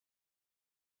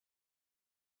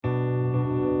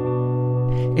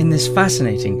In this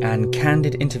fascinating and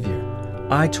candid interview,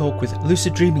 I talk with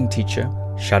lucid dreaming teacher,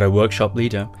 shadow workshop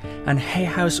leader, and Hay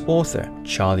House author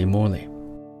Charlie Morley.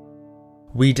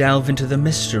 We delve into the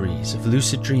mysteries of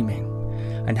lucid dreaming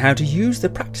and how to use the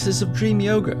practices of dream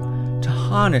yoga to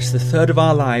harness the third of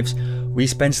our lives we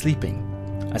spend sleeping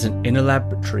as an inner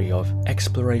laboratory of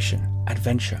exploration,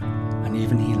 adventure, and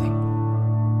even healing.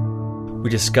 We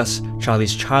discuss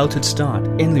Charlie's childhood start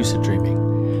in lucid dreaming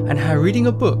and how reading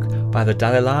a book by the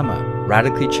Dalai Lama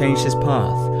radically changed his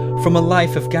path from a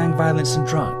life of gang violence and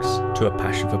drugs to a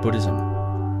passion for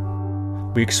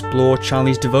Buddhism. We explore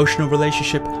Charlie's devotional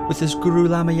relationship with his guru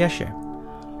Lama Yeshe,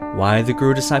 why the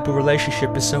guru-disciple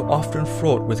relationship is so often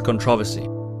fraught with controversy,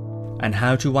 and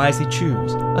how to wisely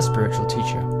choose a spiritual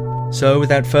teacher. So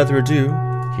without further ado,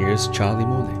 here's Charlie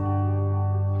Morley.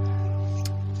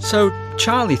 So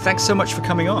Charlie, thanks so much for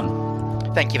coming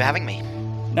on. Thank you for having me.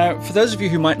 Now, for those of you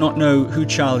who might not know who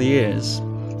Charlie is,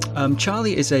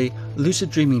 Charlie is a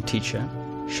lucid dreaming teacher,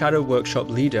 shadow workshop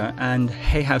leader, and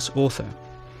Hay House author.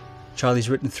 Charlie's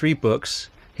written 3 books.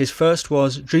 His first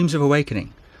was Dreams of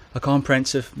Awakening, a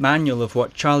comprehensive manual of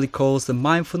what Charlie calls the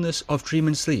mindfulness of dream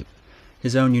and sleep,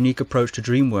 his own unique approach to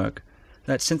dream work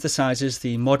that synthesizes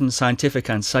the modern scientific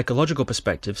and psychological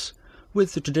perspectives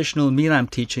with the traditional Milam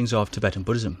teachings of Tibetan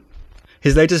Buddhism.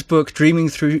 His latest book, Dreaming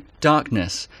Through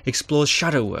Darkness, explores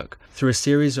shadow work through a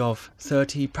series of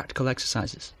 30 practical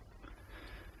exercises.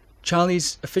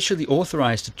 Charlie's officially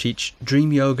authorized to teach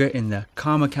dream yoga in the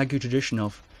Karma Kagyu tradition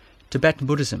of Tibetan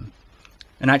Buddhism,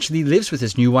 and actually lives with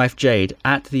his new wife Jade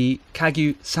at the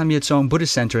Kagyu Samyetsong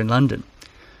Buddhist Center in London,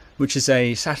 which is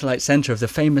a satellite center of the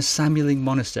famous Samyeling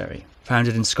Monastery,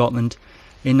 founded in Scotland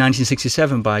in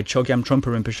 1967 by Chogyam Trungpa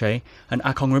Rinpoche and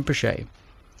Akong Rinpoche,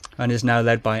 and is now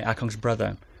led by Akong's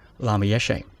brother, Lama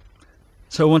Yeshe.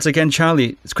 So once again,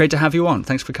 Charlie, it's great to have you on.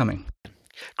 Thanks for coming.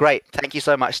 Great. Thank you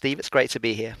so much, Steve. It's great to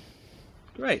be here.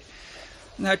 Great.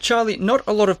 Now, Charlie, not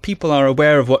a lot of people are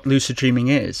aware of what lucid dreaming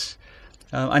is.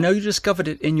 I know you discovered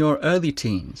it in your early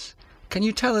teens. Can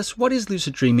you tell us what is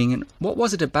lucid dreaming and what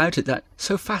was it about it that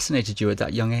so fascinated you at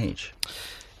that young age?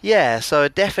 Yeah, so a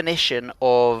definition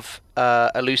of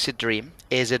a lucid dream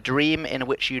is a dream in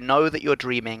which you know that you're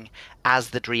dreaming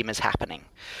as the dream is happening.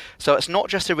 So it's not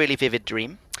just a really vivid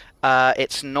dream.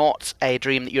 It's not a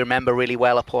dream that you remember really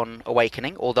well upon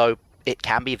awakening, although it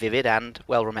can be vivid and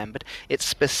well remembered. It's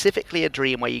specifically a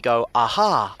dream where you go,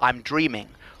 aha, I'm dreaming,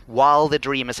 while the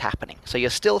dream is happening. So you're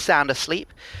still sound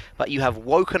asleep, but you have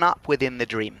woken up within the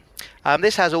dream.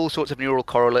 This has all sorts of neural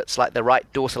correlates, like the right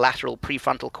dorsolateral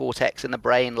prefrontal cortex in the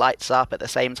brain lights up at the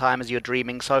same time as you're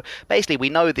dreaming. So basically we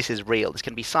know this is real. This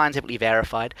can be scientifically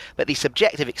verified, but the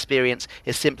subjective experience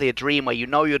is simply a dream where you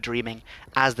know you're dreaming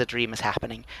as the dream is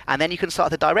happening. And then you can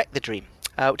start to direct the dream.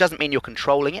 It doesn't mean you're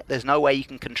controlling it. There's no way you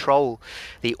can control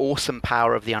the awesome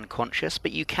power of the unconscious,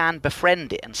 but you can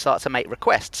befriend it and start to make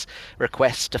requests.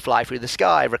 Requests to fly through the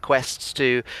sky, requests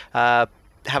to have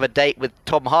a date with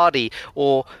Tom Hardy,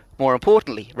 or more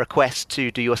importantly, requests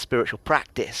to do your spiritual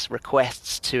practice,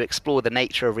 requests to explore the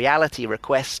nature of reality,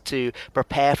 requests to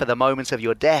prepare for the moments of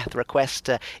your death, requests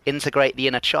to integrate the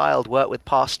inner child, work with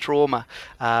past trauma,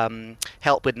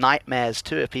 help with nightmares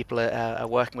too. If people are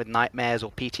working with nightmares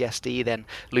or PTSD, then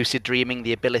lucid dreaming,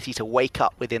 the ability to wake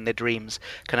up within the dreams,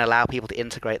 can allow people to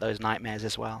integrate those nightmares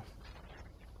as well.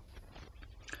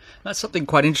 That's something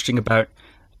quite interesting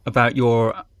about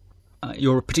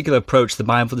your particular approach, the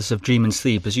mindfulness of dream and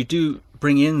sleep, as you do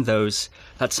bring in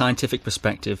that scientific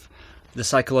perspective, the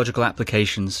psychological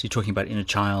applications. You're talking about inner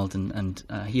child and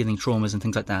healing traumas and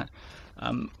things like that.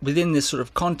 Within this sort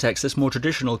of context, this more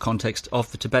traditional context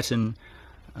of the Tibetan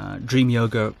dream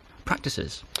yoga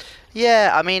practices.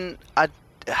 Yeah, I mean,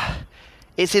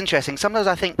 it's interesting. Sometimes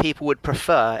I think people would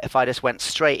prefer if I just went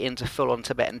straight into full-on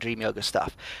Tibetan dream yoga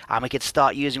stuff, and we could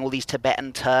start using all these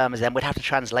Tibetan terms, then we'd have to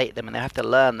translate them, and they'd have to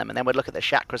learn them, and then we'd look at the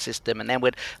chakra system, and then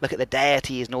we'd look at the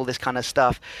deities and all this kind of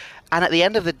stuff. And at the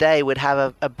end of the day, we'd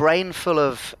have a brain full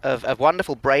of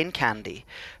wonderful brain candy,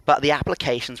 but the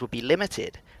applications would be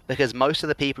limited, because most of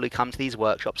the people who come to these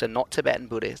workshops are not Tibetan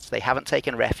Buddhists. They haven't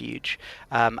taken refuge.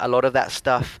 A lot of that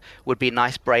stuff would be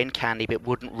nice brain candy, but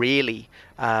wouldn't really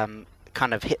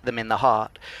kind of hit them in the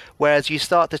heart. Whereas you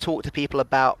start to talk to people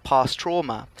about past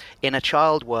trauma, inner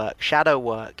child work, shadow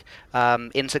work,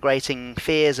 integrating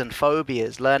fears and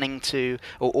phobias, learning to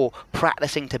or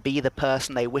practicing to be the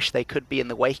person they wish they could be in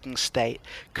the waking state.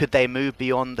 Could they move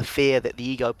beyond the fear that the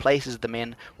ego places them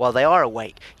in while they are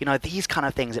awake? You know, these kind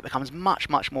of things, it becomes much,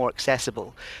 much more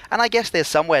accessible. And I guess there's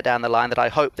somewhere down the line that I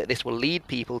hope that this will lead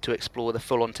people to explore the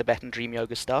full-on Tibetan dream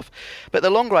yoga stuff. But the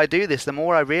longer I do this, the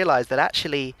more I realize that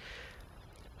actually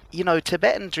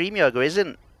Tibetan dream yoga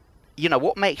isn't,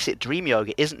 what makes it dream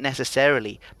yoga isn't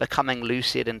necessarily becoming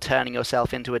lucid and turning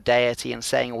yourself into a deity and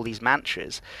saying all these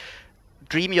mantras.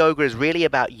 Dream yoga is really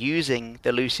about using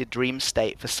the lucid dream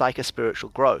state for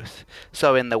psychospiritual growth.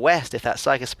 So in the West, if that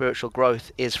psychospiritual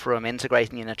growth is from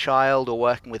integrating in a child or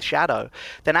working with shadow,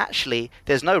 then actually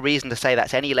there's no reason to say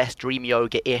that's any less dream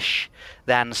yoga-ish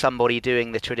than somebody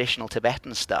doing the traditional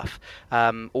Tibetan stuff.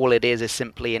 All it is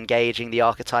simply engaging the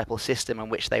archetypal system in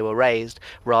which they were raised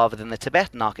rather than the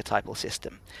Tibetan archetypal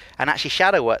system. And actually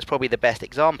shadow work's probably the best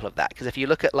example of that, because if you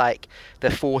look at like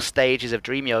the 4 stages of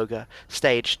dream yoga,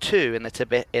 stage 2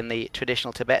 in the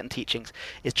traditional Tibetan teachings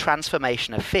is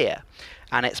transformation of fear.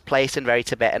 And it's placed in very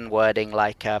Tibetan wording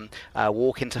like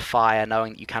walk into fire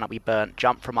knowing that you cannot be burnt,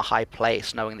 jump from a high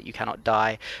place knowing that you cannot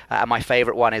die. And my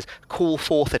favorite one is call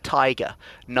forth a tiger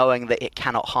knowing that it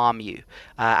cannot harm you.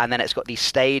 And then it's got these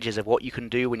stages of what you can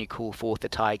do when you call forth a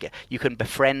tiger. You can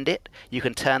befriend it, you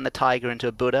can turn the tiger into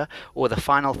a Buddha, or the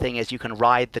final thing is you can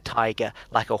ride the tiger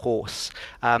like a horse.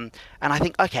 And I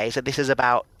think, okay, so this is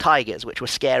about tigers, which were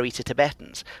scary to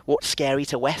Tibetans. What's scary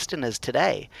to Westerners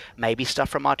today? Maybe stuff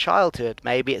from our childhood.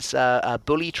 Maybe it's a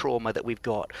bully trauma that we've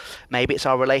got. Maybe it's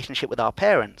our relationship with our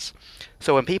parents.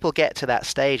 So when people get to that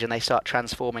stage and they start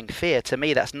transforming fear, to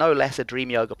me that's no less a dream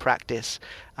yoga practice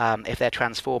if they're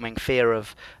transforming fear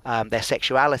of their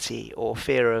sexuality or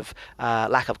fear of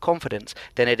lack of confidence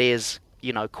than it is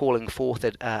calling forth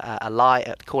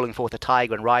calling forth a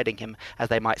tiger and riding him, as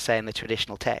they might say in the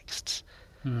traditional texts.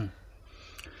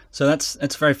 So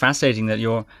it's very fascinating that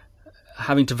you're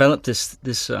having developed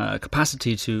this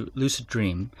capacity to lucid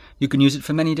dream. You can use it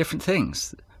for many different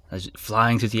things. As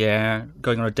flying through the air,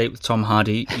 going on a date with Tom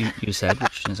Hardy, you said,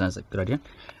 which sounds like a good idea.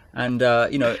 And,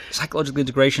 psychological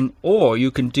integration, or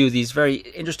you can do these very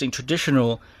interesting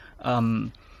traditional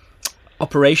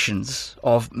operations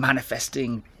of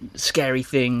manifesting scary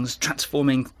things,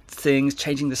 transforming things,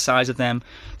 changing the size of them.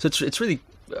 So it's really...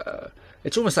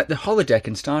 it's almost like the holodeck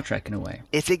in Star Trek in a way.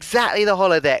 It's exactly the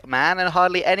holodeck, man, and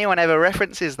hardly anyone ever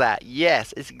references that.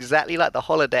 Yes, it's exactly like the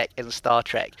holodeck in Star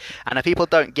Trek. And if people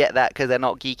don't get that because they're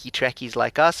not geeky Trekkies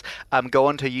like us, go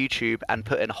onto YouTube and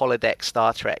put in holodeck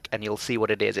Star Trek, and you'll see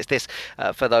what it is. It's this,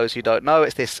 for those who don't know,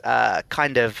 it's this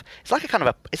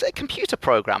it's a computer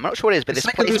program. I'm not sure what it is, but it's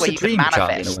this like place where you can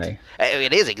manifest. In a way.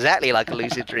 It is exactly like a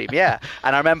lucid dream, yeah.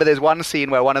 And I remember there's one scene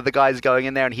where one of the guys going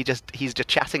in there and he's just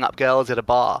chatting up girls at a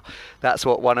bar. That's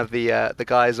what one of the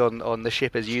guys on the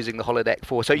ship is using the holodeck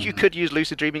for. So you could use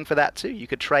lucid dreaming for that too. You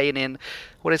could train in,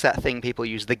 what is that thing people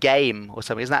use, The Game or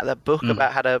something? Isn't that the book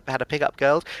about how to pick up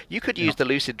girls? You could use the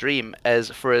lucid dream as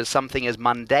something as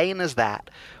mundane as that,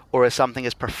 or as something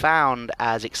as profound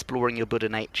as exploring your Buddha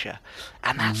nature.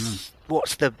 And that's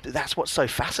what's so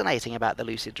fascinating about the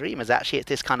lucid dream, is actually it's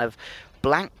this kind of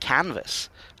blank canvas.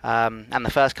 And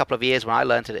the first couple of years when I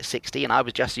learned it at 16, I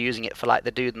was just using it for like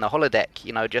the dude in the holodeck,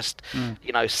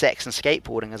 sex and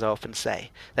skateboarding, as I often say.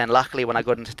 Then luckily when I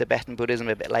got into Tibetan Buddhism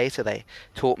a bit later, they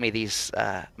taught me these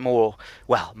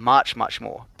much, much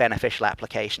more beneficial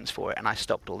applications for it, and I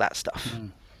stopped all that stuff.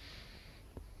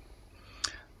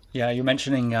 Yeah, you're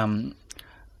mentioning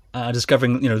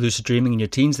discovering lucid dreaming in your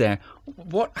teens there.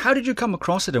 How did you come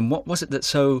across it, and what was it that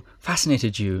so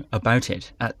fascinated you about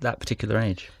it at that particular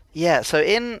age? Yeah, so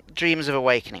in Dreams of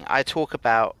Awakening, I talk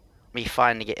about me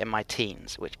finding it in my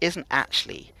teens, which isn't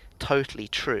actually totally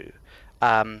true.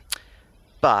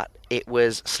 But it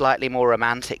was slightly more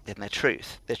romantic than the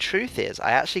truth. The truth is,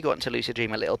 I actually got into lucid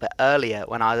dream a little bit earlier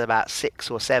when I was about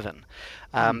 6 or 7,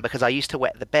 because I used to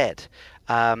wet the bed.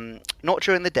 Not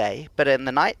during the day, but in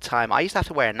the night time, I used to have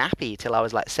to wear a nappy till I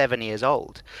was like 7 years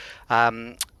old.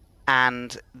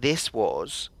 And this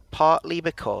was partly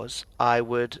because I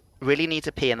would really need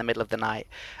to pee in the middle of the night,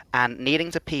 and needing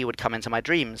to pee would come into my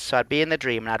dreams. So I'd be in the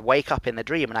dream and I'd wake up in the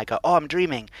dream and I'd go, oh, I'm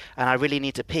dreaming and I really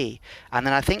need to pee. And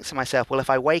then I think to myself, well,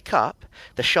 if I wake up,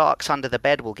 the sharks under the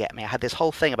bed will get me. I had this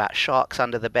whole thing about sharks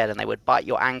under the bed, and they would bite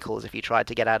your ankles if you tried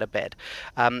to get out of bed.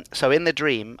 So in the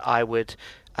dream, I would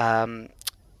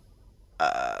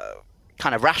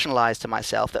kind of rationalize to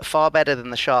myself that far better than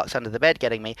the sharks under the bed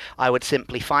getting me, I would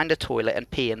simply find a toilet and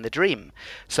pee in the dream.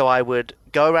 So I would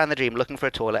go around the dream looking for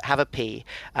a toilet, have a pee,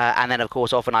 and then of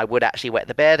course often I would actually wet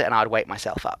the bed and I'd wake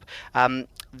myself up.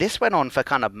 This went on for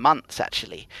kind of months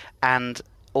actually, and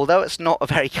although it's not a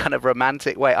very kind of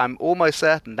romantic way, I'm almost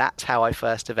certain that's how I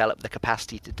first developed the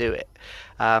capacity to do it.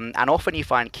 And often you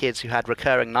find kids who had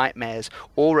recurring nightmares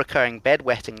or recurring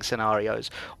bedwetting scenarios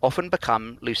often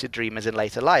become lucid dreamers in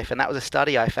later life. And that was a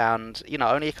study I found,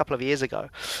 only a couple of years ago.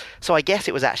 So I guess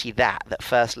it was actually that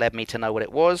first led me to know what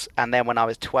it was. And then when I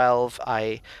was 12,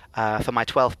 I For my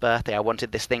 12th birthday, I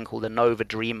wanted this thing called a Nova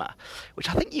Dreamer, which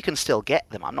I think you can still get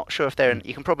them. I'm not sure if they're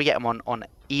you can probably get them on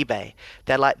eBay.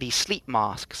 They're like these sleep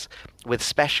masks with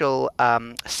special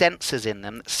sensors in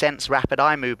them that sense rapid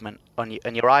eye movement on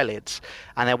your eyelids.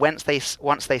 And then once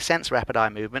they sense rapid eye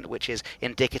movement, which is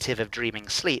indicative of dreaming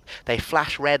sleep, they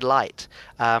flash red light,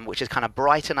 which is kind of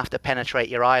bright enough to penetrate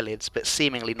your eyelids, but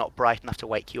seemingly not bright enough to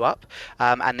wake you up.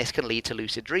 And this can lead to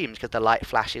lucid dreams because the light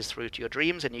flashes through to your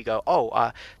dreams, and you go,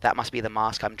 oh, that must be the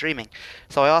mask I'm dreaming.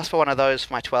 So I asked for one of those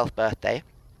for my 12th birthday.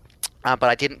 But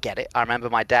I didn't get it. I remember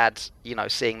my dad,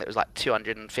 seeing that it was like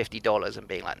 $250 and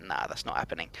being like, nah, that's not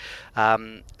happening.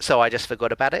 So I just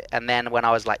forgot about it. And then when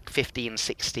I was like 15,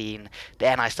 16,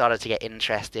 then I started to get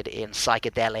interested in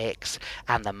psychedelics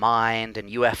and the mind and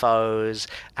UFOs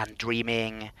and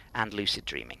dreaming and lucid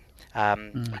dreaming.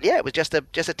 And yeah, it was just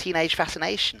a teenage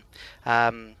fascination.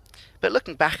 But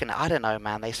looking back, and I don't know,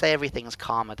 man, they say everything's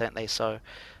karma, don't they? So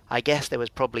I guess there was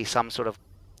probably some sort of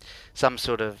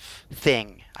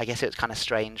thing. I guess it was kind of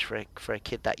strange for a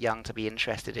kid that young to be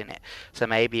interested in it. So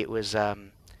maybe it was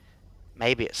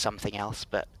maybe it's something else,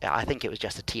 but I think it was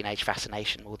just a teenage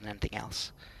fascination more than anything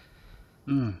else.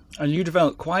 And you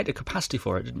developed quite a capacity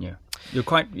for it, didn't you? You're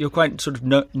quite sort of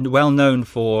well known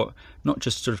for not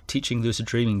just sort of teaching lucid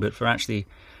dreaming, but for actually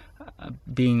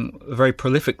being a very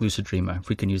prolific lucid dreamer, if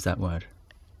we can use that word.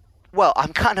 Well,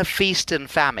 I'm kind of feast and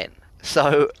famine.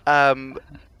 So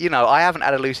I haven't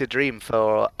had a lucid dream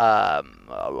for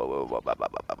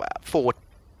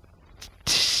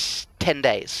 10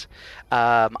 days.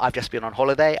 I've just been on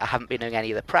holiday. I haven't been doing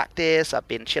any of the practice. I've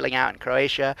been chilling out in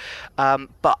Croatia.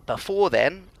 But before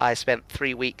then, I spent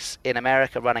 3 weeks in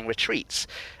America running retreats.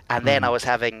 And then I was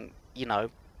having,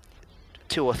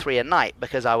 2 or 3 a night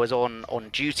because I was on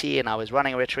duty and I was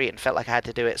running a retreat and felt like I had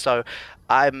to do it. So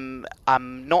I'm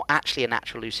not actually a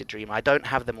natural lucid dreamer. I don't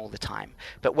have them all the time.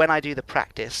 But when I do the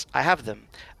practice, I have them.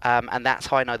 And that's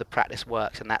how I know the practice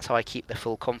works, and that's how I keep the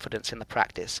full confidence in the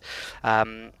practice.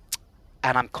 And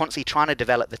I'm constantly trying to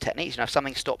develop the techniques. If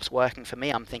something stops working for me,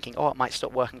 I'm thinking, it might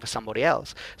stop working for somebody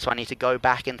else. So I need to go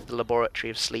back into the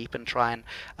laboratory of sleep and try and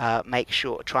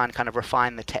try and kind of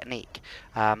refine the technique.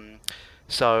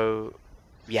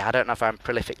 Yeah, I don't know if I'm a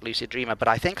prolific lucid dreamer, but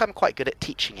I think I'm quite good at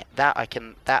teaching it. That I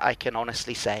can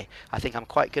honestly say. I think I'm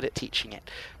quite good at teaching it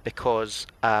because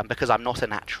I'm not a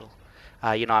natural.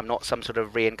 I'm not some sort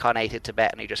of reincarnated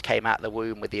Tibetan who just came out of the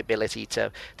womb with the ability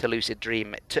to lucid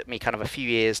dream. It took me kind of a few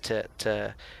years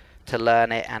to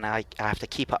learn it, and I have to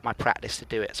keep up my practice to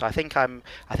do it. So I think I'm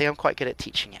quite good at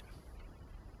teaching it.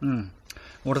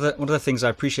 One of the things I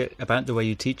appreciate about the way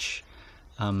you teach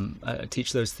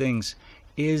those things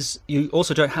is you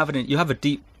also you have a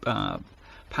deep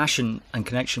passion and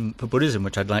connection for Buddhism,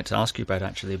 which I'd like to ask you about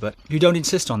actually, but you don't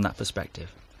insist on that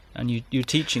perspective. And you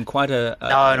teach in quite an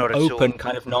open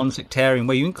kind of non-sectarian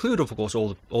way. You include, of course,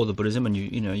 all the Buddhism, and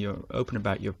you're open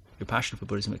about your passion for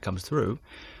Buddhism. It comes through,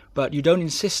 but you don't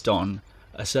insist on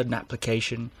a certain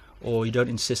application, or you don't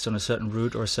insist on a certain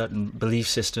route or a certain belief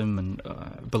system and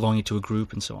belonging to a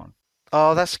group and so on.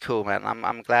 Oh, that's cool, man.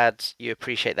 I'm glad you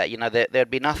appreciate that. There'd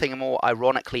be nothing more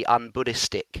ironically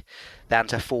un-Buddhistic than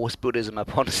to force Buddhism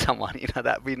upon someone.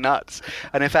 That'd be nuts.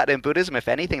 And in fact, in Buddhism, if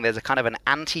anything, there's a kind of an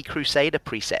anti-crusader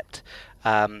precept,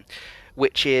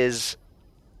 which is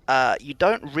you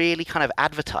don't really kind of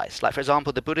advertise. Like, for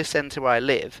example, the Buddhist center where I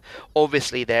live,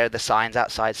 obviously there are the signs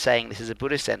outside saying this is a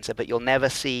Buddhist center, but you'll never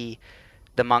see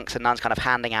the monks and nuns kind of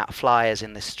handing out flyers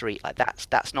in the street. Like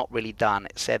that's not really done.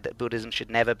 It said that Buddhism should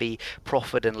never be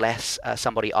proffered unless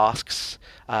somebody asks,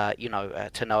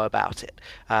 to know about it.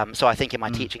 So I think in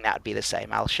my teaching that would be the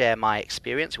same. I'll share my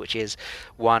experience, which is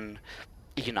one,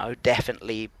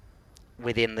 definitely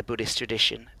within the Buddhist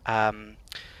tradition.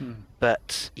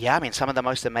 But yeah, I mean, some of the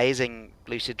most amazing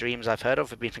lucid dreams I've heard of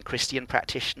have been from Christian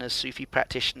practitioners, Sufi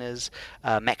practitioners,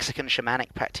 Mexican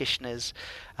shamanic practitioners.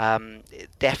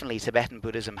 Definitely Tibetan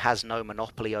Buddhism has no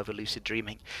monopoly over lucid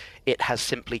dreaming. It has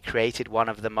simply created one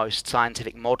of the most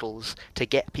scientific models to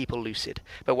get people lucid.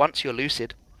 But once you're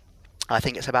lucid, I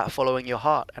think it's about following your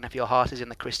heart. And if your heart is in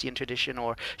the Christian tradition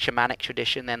or shamanic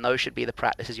tradition, then those should be the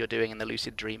practices you're doing in the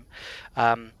lucid dream,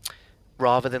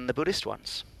 rather than the Buddhist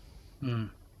ones.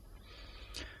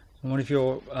 One of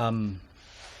your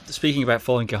speaking about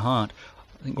following your heart,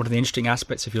 I think one of the interesting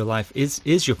aspects of your life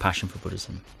is your passion for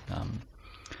Buddhism.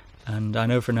 And I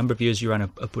know for a number of years you ran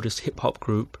a Buddhist hip hop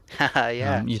group.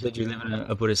 Yeah. You said you live in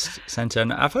a Buddhist center,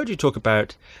 and I've heard you talk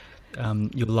about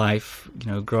your life.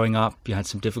 Growing up, you had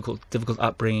some difficult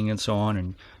upbringing and so on,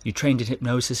 and you trained in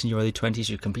hypnosis in your early 20s.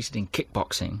 You competed in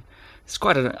kickboxing. It's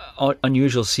quite an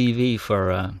unusual CV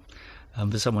for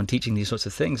someone teaching these sorts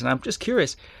of things. And I'm just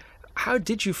curious, how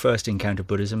did you first encounter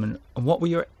Buddhism, and what were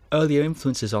your earlier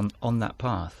influences on that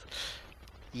path?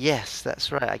 Yes,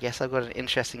 that's right. I guess I've got an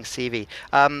interesting CV.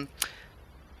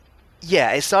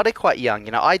 Yeah, it started quite young.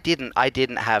 I didn't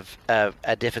have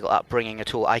a difficult upbringing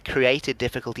at all. I created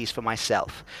difficulties for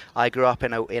myself. I grew up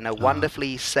in a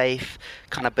wonderfully safe,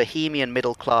 kind of bohemian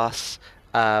middle class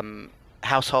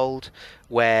household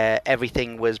where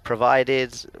everything was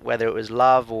provided, whether it was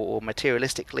love or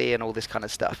materialistically and all this kind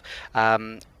of stuff.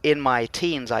 In my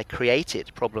teens, I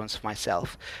created problems for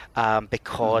myself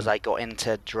because I got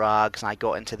into drugs and I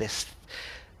got into this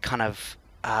kind of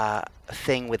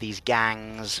thing with these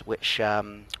gangs, which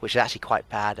is actually quite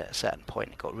bad at a certain point.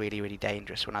 It got really, really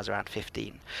dangerous when I was around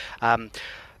 15.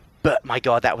 But my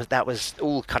God, that was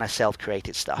all kind of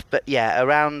self-created stuff. But yeah,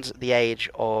 around the age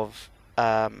of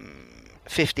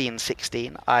 15,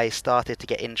 16, I started to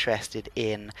get interested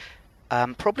in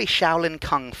probably Shaolin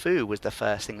Kung Fu was the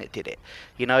first thing that did it.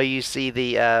 You see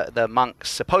the monks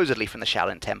supposedly from the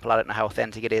Shaolin Temple. I don't know how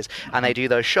authentic it is, and they do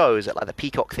those shows at like the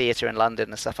Peacock Theatre in London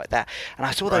and stuff like that. And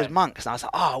I saw those monks, and I was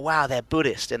like, oh wow, they're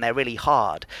Buddhist and they're really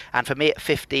hard. And for me at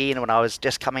 15, when I was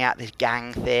just coming out this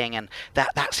gang thing, and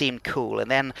that seemed cool. And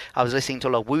then I was listening to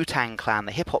the Wu-Tang Clan,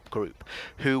 the hip hop group,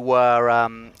 who were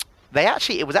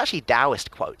it was actually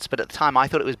Taoist quotes, but at the time I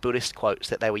thought it was Buddhist quotes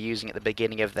that they were using at the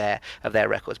beginning of their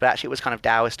records. But actually it was kind of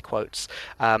Taoist quotes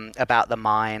about the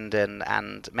mind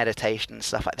and meditation and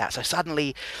stuff like that. So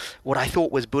suddenly what I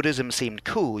thought was Buddhism seemed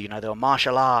cool. There were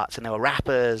martial arts and there were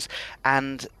rappers,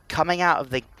 and coming out of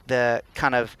the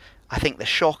kind of, I think, the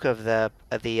shock of the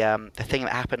thing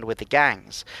that happened with the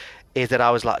gangs is that I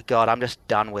was like, God, I'm just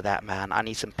done with that, man. I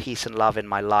need some peace and love in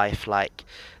my life. Like,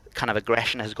 kind of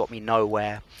aggression has got me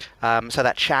nowhere. So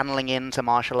that channeling into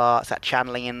martial arts, that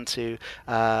channeling into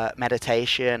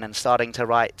meditation, and starting to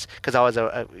write, because I was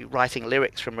writing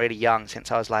lyrics from really young, since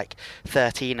I was like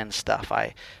 13 and stuff.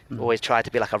 I always tried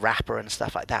to be like a rapper and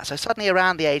stuff like that. So suddenly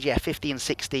around the age, 15,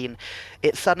 16,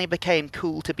 it suddenly became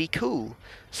cool to be cool.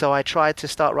 So I tried to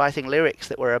start writing lyrics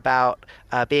that were about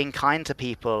being kind to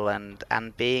people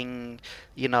and being,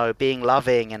 being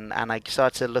loving. And I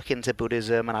started to look into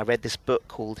Buddhism, and I read this book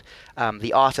called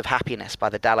The Art of Happiness by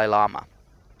the Dalai Lama.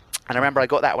 And I remember I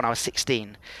got that when I was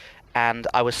 16, and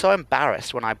I was so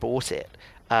embarrassed when I bought it.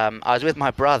 I was with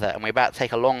my brother, and we were about to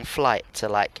take a long flight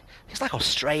to it's like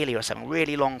Australia or something,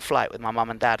 really long flight with my mum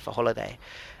and dad for holiday.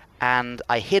 And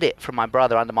I hid it from my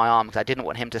brother under my arm because I didn't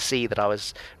want him to see that I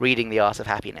was reading The Art of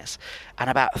Happiness. And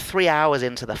about 3 hours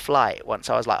into the flight, once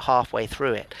I was like halfway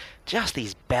through it, just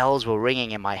these bells were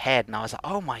ringing in my head, and I was like,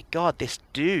 oh my God, this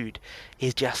dude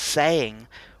is just saying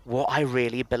what I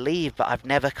really believe, but I've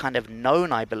never kind of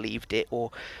known I believed it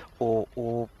or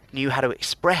knew how to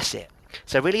express it.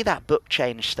 So really that book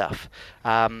changed stuff.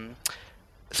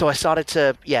 So I started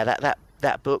to,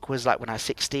 that book was like when I was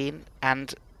 16,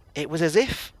 and it was as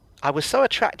if I was so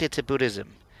attracted to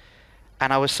Buddhism,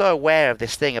 and I was so aware of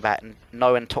this thing about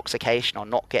no intoxication, or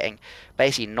not getting,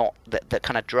 basically not, that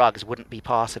kind of drugs wouldn't be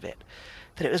part of it,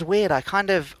 that it was weird. I kind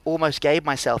of almost gave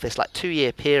myself this like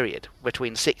 2-year period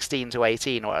between 16 to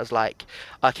 18 where I was like,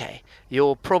 okay,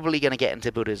 you're probably going to get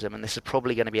into Buddhism, and this is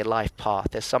probably going to be a life path.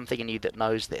 There's something in you that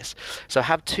knows this. So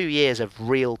have 2 years of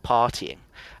real partying.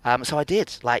 So I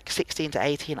did, like 16 to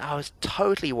 18, I was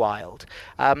totally wild.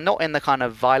 Not in the kind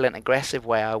of violent, aggressive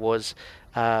way I was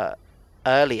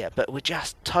earlier, but with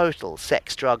just total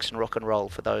sex, drugs, and rock and roll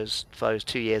for those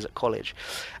 2 years at college.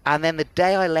 And then the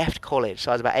day I left college,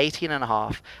 so I was about 18 and a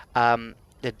half,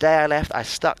 the day I left, I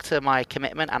stuck to my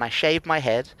commitment, and I shaved my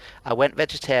head, I went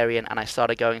vegetarian, and I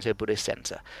started going to a Buddhist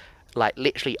center. Like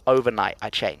literally overnight,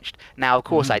 I changed. Now, of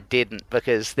course, I didn't,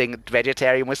 because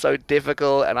vegetarian was so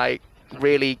difficult, and I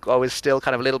was still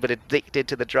kind of a little bit addicted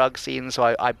to the drug scene,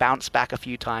 so I bounced back a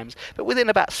few times. But within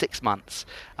about 6 months,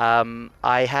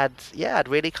 I'd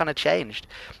really kind of changed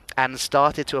and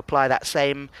started to apply that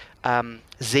same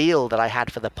zeal that I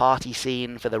had for the party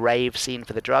scene, for the rave scene,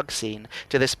 for the drug scene,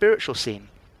 to the spiritual scene,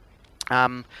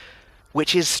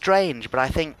 which is strange. But I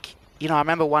think, I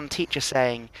remember one teacher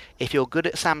saying, if you're good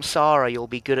at samsara, you'll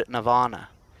be good at nirvana.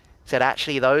 He said,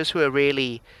 actually, those who are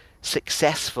really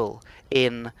successful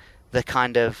in the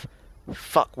kind of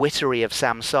fuckwittery of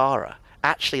samsara,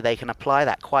 actually they can apply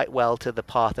that quite well to the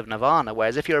path of nirvana.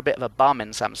 Whereas if you're a bit of a bum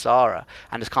in samsara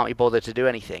and just can't be bothered to do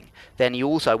anything, then you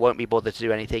also won't be bothered to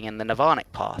do anything in the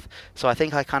nirvanic path. So I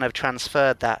think I kind of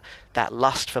transferred that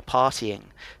lust for partying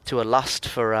to a lust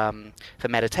for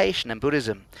meditation and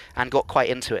Buddhism, and got quite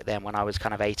into it then when I was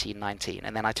kind of 18, 19.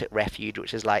 And then I took refuge,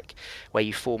 which is like where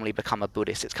you formally become a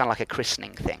Buddhist. It's kind of like a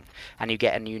christening thing, and you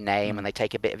get a new name, and they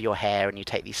take a bit of your hair, and you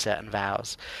take these certain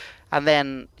vows. And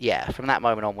then, yeah, from that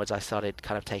moment onwards, I started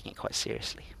kind of taking it quite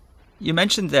seriously. You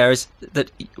mentioned there is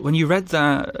that when you read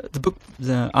the book,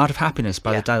 The Art of Happiness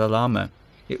by the Dalai Lama,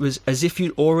 it was as if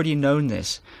you'd already known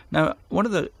this. Now, one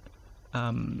of the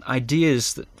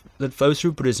ideas that flows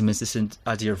through Buddhism is this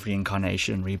idea of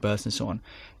reincarnation, rebirth, and so on.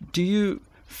 Do you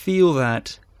feel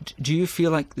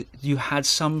like you had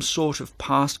some sort of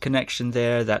past connection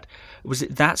there? That was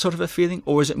it, that sort of a feeling,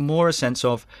 or is it more a sense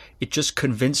of it just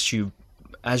convinced you,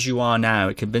 as you are now,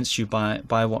 it convinced you by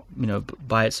what,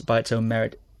 by its own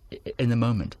merit in the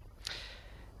moment?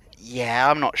 Yeah,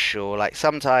 I'm not sure. Like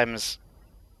sometimes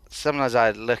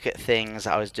I look at things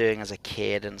I was doing as a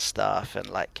kid and stuff, and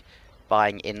like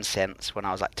buying incense when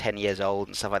I was like 10 years old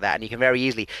and stuff like that, and you can very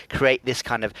easily create this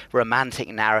kind of romantic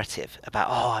narrative about,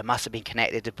 oh, I must have been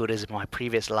connected to Buddhism in my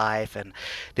previous life and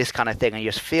this kind of thing, and you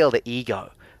just feel the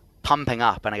ego pumping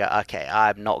up, and I go, okay,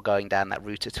 I'm not going down that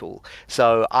route at all.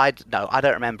 So I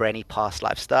don't remember any past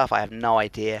life stuff. I have no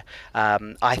idea.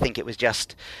 I think it was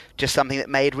just something that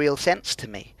made real sense to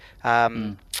me.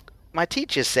 My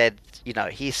teacher said,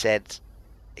 he said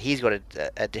he's got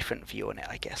a different view on it,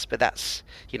 I guess, but that's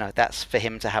for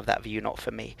him to have that view, not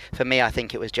for me. For me, I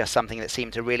think it was just something that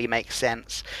seemed to really make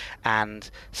sense, and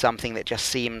something that just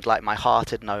seemed like my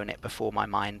heart had known it before my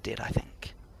mind did, I think.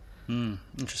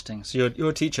 Interesting. So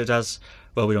your teacher does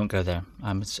well. We don't go there.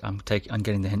 I'm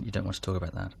getting the hint you don't want to talk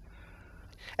about that.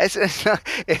 It's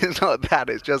not that.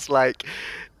 It's just like,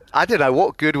 I don't know,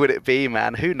 what good would it be,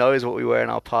 man? Who knows what we were in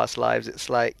our past lives? It's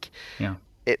like, yeah,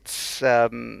 it's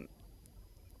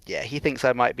he thinks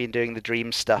I might be doing the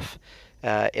dream stuff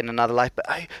in another life, but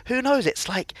who knows? It's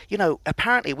like,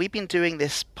 apparently we've been doing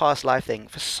this past life thing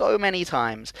for so many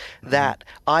times that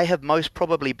I have most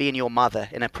probably been your mother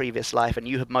in a previous life, and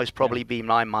you have most probably been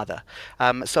my mother.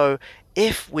 So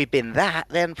if we've been that,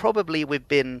 then probably we've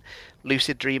been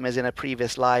lucid dreamers in a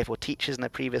previous life, or teachers in a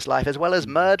previous life, as well as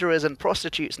murderers and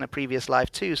prostitutes in a previous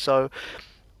life too. So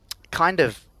kind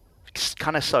of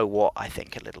so what, I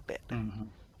think, a little bit.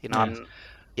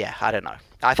 I don't know.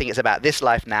 I think it's about this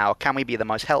life now. Can we be the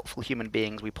most helpful human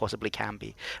beings we possibly can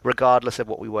be, regardless of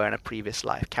what we were in a previous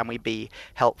life? Can we be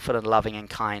helpful and loving and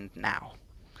kind now?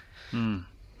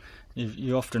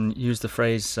 You often use the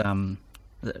phrase,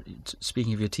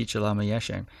 speaking of your teacher Lama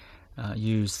Yeshe,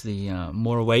 use the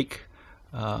more awake,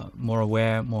 more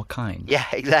aware, more kind. Yeah,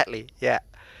 exactly. Yeah,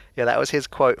 that was his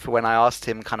quote for when I asked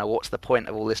him kind of what's the point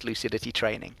of all this lucidity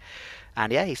training.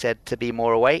 And yeah, he said, to be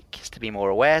more awake is to be more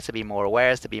aware, to be more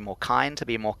aware is to be more kind, to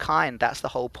be more kind, that's the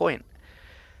whole point.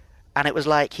 And it was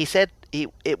like, he said,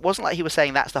 it wasn't like he was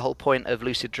saying that's the whole point of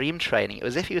lucid dream training. It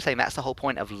was as if he was saying that's the whole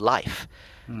point of life.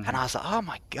 And I was like, oh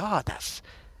my God, it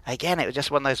was just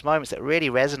one of those moments that really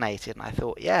resonated. And I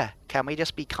thought, yeah, can we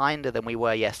just be kinder than we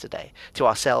were yesterday to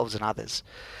ourselves and others?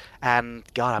 And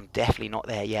God, I'm definitely not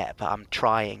there yet, but I'm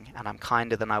trying, and I'm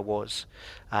kinder than I was.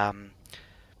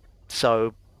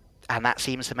 And that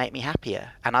seems to make me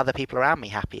happier, and other people around me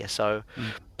happier. So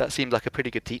that seems like a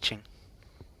pretty good teaching.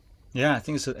 Yeah, I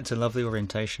think it's a lovely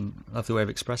orientation, lovely way of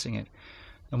expressing it.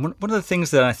 And one of the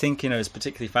things that I think is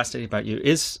particularly fascinating about you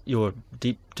is your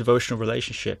deep devotional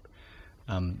relationship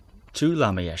to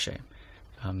Lama Yeshe,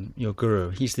 your guru.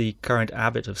 He's the current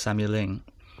abbot of Samye Ling.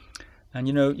 And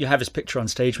you have his picture on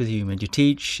stage with you, and you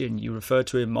teach, and you refer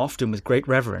to him often with great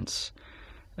reverence.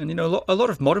 And a lot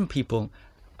of modern people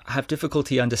have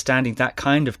difficulty understanding that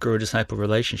kind of guru-disciple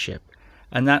relationship.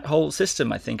 And that whole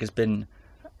system, I think, has been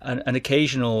an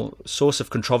occasional source of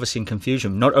controversy and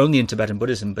confusion, not only in Tibetan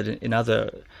Buddhism, but in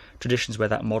other traditions where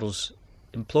that model's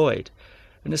employed.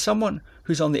 And as someone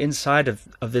who's on the inside of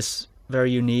this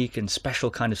very unique and special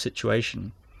kind of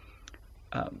situation,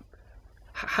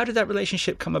 how did that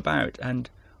relationship come about?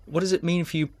 And what does it mean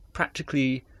for you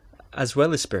practically as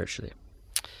well as spiritually?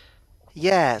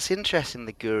 Yeah, it's interesting,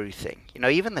 the guru thing.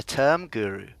 Even the term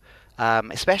guru,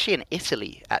 especially in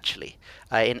Italy, actually.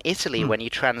 In Italy, when you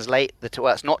translate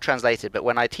well, it's not translated, but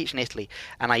when I teach in Italy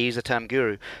and I use the term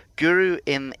guru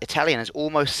in Italian is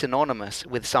almost synonymous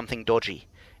with something dodgy.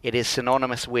 It is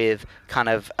synonymous with kind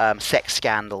of sex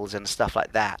scandals and stuff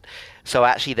like that. So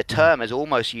actually the term is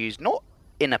almost used not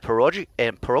in a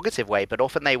prerogative way, but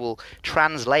often they will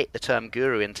translate the term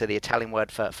guru into the Italian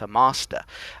word for master.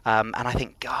 And I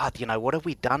think, God, what have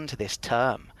we done to this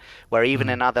term? Where even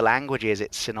in other languages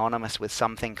it's synonymous with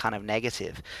something kind of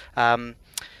negative.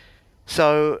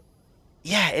 So,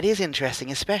 yeah, it is interesting,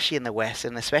 especially in the West,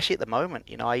 and especially at the moment.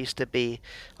 I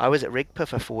was at Rigpa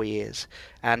for 4 years,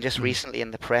 and just recently in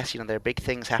the press, there are big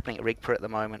things happening at Rigpa at the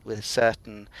moment with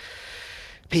certain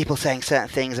people saying certain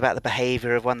things about the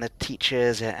behavior of one of the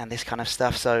teachers and this kind of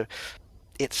stuff. So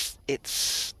it's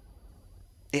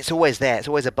it's always there. It's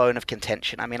always a bone of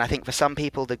contention. I mean, I think for some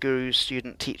people, the guru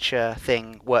student teacher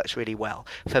thing works really well.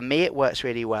 For me, it works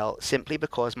really well simply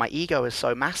because my ego is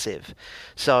so massive.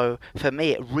 So for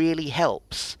me, it really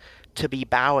helps to be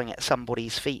bowing at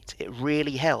somebody's feet. It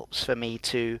really helps for me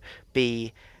to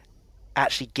be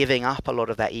actually giving up a lot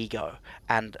of that ego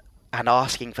and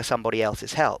asking for somebody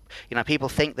else's help. You know, people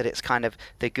think that it's kind of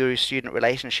the guru-student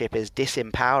relationship is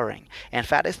disempowering. In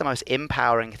fact, it's the most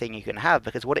empowering thing you can have,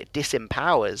 because what it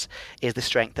disempowers is the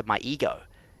strength of my ego.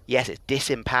 Yes, it's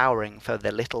disempowering for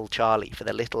the little Charlie, for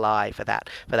the little I, for that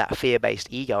fear-based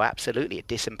ego. Absolutely, it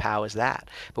disempowers that.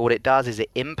 But what it does is it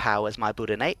empowers my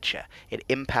Buddha nature. It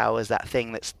empowers that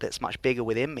thing that's much bigger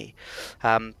within me.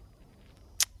 And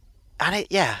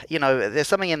there's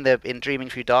something in Dreaming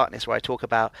Through Darkness where I talk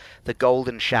about the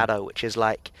golden shadow, which is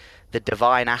like the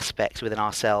divine aspects within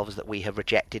ourselves that we have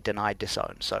rejected, denied,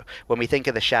 disowned. So when we think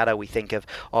of the shadow, we think of,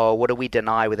 what do we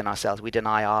deny within ourselves? We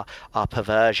deny our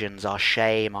perversions, our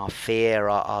shame, our fear,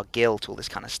 our guilt, all this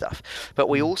kind of stuff. But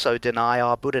we also deny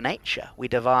our Buddha nature. We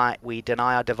deny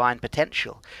our divine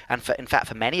potential. And in fact,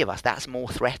 for many of us, that's more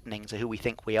threatening to who we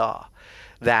think we are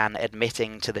than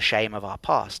admitting to the shame of our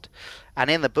past. And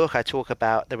in the book, I talk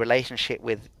about the relationship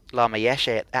with Lama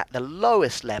Yeshe at the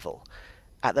lowest level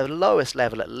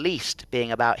at least,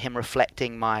 being about him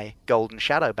reflecting my golden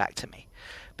shadow back to me.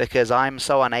 Because I'm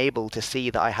so unable to see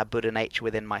that I have Buddha nature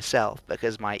within myself,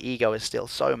 because my ego is still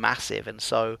so massive and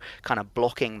so kind of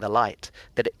blocking the light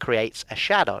that it creates a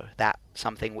shadow, that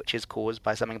something which is caused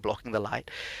by something blocking the light.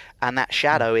 And that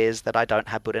shadow is that I don't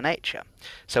have Buddha nature.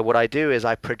 So what I do is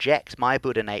I project my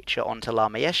Buddha nature onto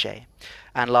Lama Yeshe.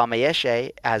 And Lama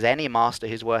Yeshe, as any master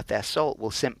who's worth their salt, will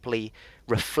simply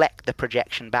reflect the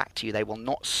projection back to you. They will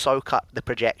not soak up the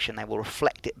projection, they will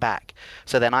reflect it back.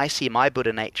 So then I see my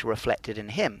Buddha nature reflected in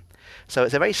him. So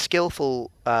it's a very skillful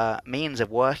means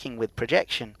of working with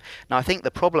projection. Now I think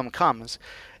the problem comes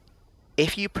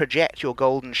if you project your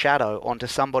golden shadow onto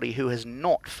somebody who has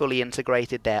not fully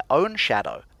integrated their own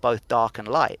shadow, both dark and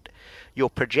light. Your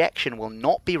projection will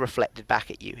not be reflected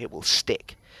back at you, it will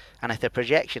stick. And if the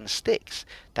projection sticks,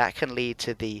 that can lead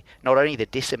to not only the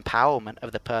disempowerment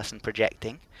of the person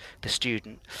projecting, the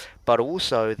student, but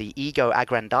also the ego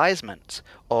aggrandizement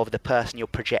of the person you're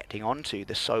projecting onto,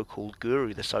 the so-called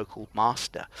guru, the so-called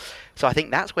master. So I think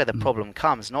that's where the problem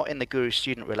comes, not in the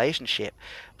guru-student relationship,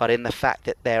 but in the fact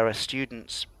that there are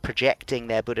students projecting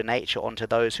their Buddha nature onto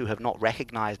those who have not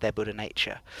recognized their Buddha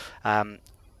nature.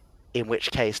 In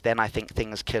which case, then I think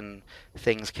things can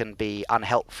be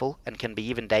unhelpful and can be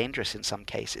even dangerous in some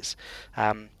cases.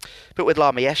 But with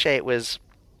Lama Yeshe, it was,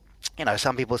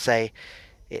 some people say,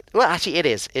 actually it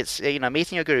is. It's,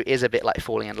 meeting your guru is a bit like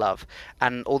falling in love.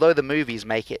 And although the movies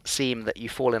make it seem that you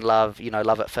fall in love,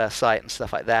 love at first sight and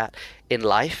stuff like that, in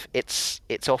life, it's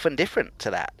often different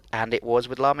to that. And it was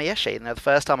with Lama Yeshe. The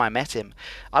first time I met him,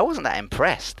 I wasn't that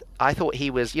impressed. I thought he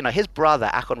was, his brother,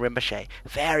 Akon Rinpoche,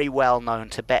 very well-known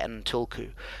Tibetan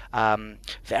Tulku,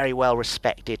 very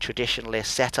well-respected traditionalist,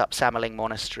 set up Samaling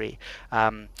Monastery,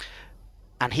 and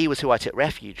he was who I took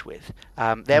refuge with.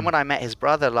 Then when I met his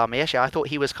brother, Lama Yeshe, I thought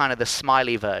he was kind of the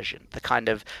smiley version,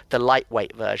 the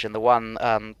lightweight version, the one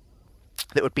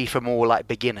that would be for more like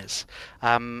beginners.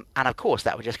 And of course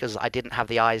that was just because I didn't have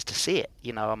the eyes to see it.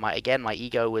 My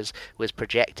ego was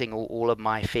projecting all of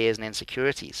my fears and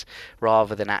insecurities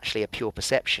rather than actually a pure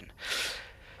perception.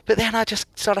 But then I just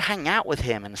started hanging out with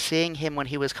him and seeing him when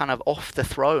he was kind of off the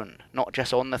throne, not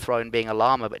just on the throne being a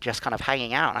lama, but just kind of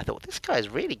hanging out. And I thought, this guy's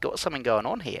really got something going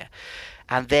on here.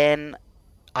 And then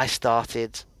I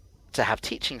started to have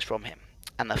teachings from him.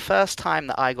 And the first time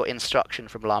that I got instruction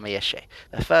from Lama Yeshe,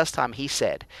 the first time he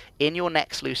said, in your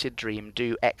next lucid dream,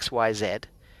 do X, Y, Z,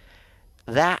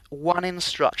 that one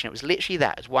instruction, it was literally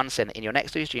that, it was one sentence, in your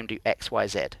next lucid dream, do X, Y,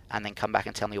 Z, and then come back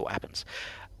and tell me what happens.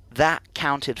 That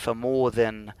counted for more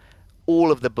than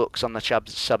all of the books on the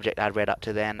subject I'd read up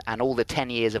to then, and all the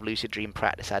 10 years of lucid dream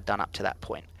practice I'd done up to that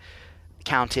point.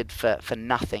 Counted for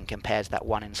nothing compared to that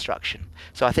one instruction.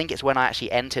 So I think it's when I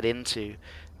actually entered into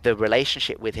the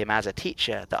relationship with him as a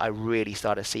teacher that I really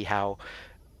started to see how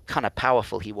kind of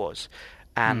powerful he was,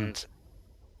 and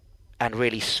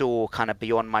really saw kind of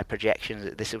beyond my projections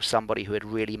that this was somebody who had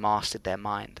really mastered their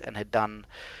mind and had done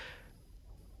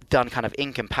kind of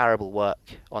incomparable work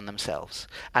on themselves.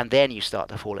 And then you start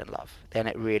to fall in love. Then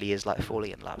it really is like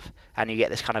falling in love, and you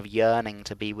get this kind of yearning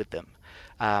to be with them.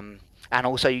 And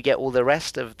also you get all the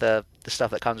rest of the stuff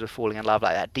that comes with falling in love,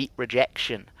 like that deep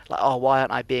rejection, like, oh, why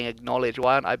aren't I being acknowledged?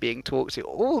 Why aren't I being talked to?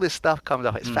 All this stuff comes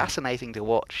up. It's fascinating to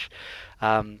watch.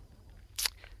 But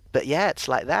yeah, it's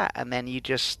like that. And then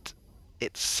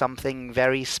it's something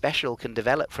very special can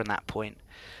develop from that point.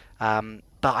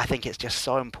 But I think it's just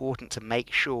so important to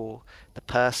make sure the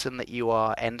person that you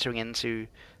are entering into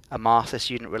a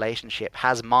master-student relationship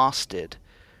has mastered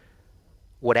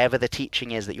whatever the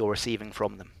teaching is that you're receiving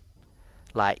from them.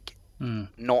 Like,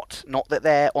 not that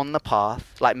they're on the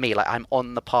path, like me, like I'm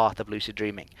on the path of lucid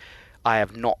dreaming. I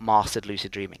have not mastered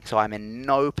lucid dreaming, so I'm in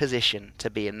no position to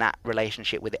be in that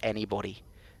relationship with anybody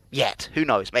yet. Who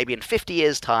knows? Maybe in 50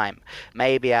 years' time,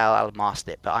 maybe I'll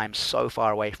master it, but I'm so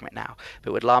far away from it now.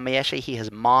 But with Lama Yeshe, he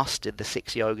has mastered the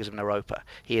 6 yogas of Naropa.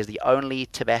 He is the only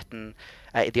Tibetan,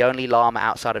 the only Lama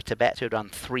outside of Tibet who have done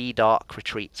 3 dark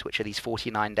retreats, which are these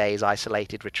 49 days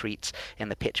isolated retreats in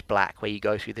the pitch black, where you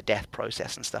go through the death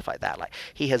process and stuff like that. Like,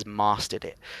 he has mastered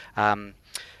it.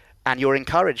 And you're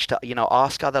encouraged to,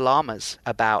 ask other lamas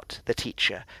about the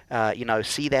teacher.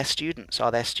 See their students.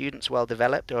 Are their students well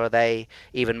developed, or are they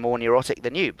even more neurotic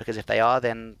than you? Because if they are,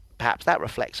 then perhaps that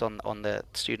reflects on the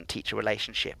student-teacher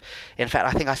relationship. In fact,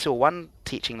 I think I saw one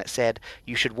teaching that said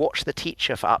you should watch the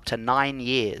teacher for up to 9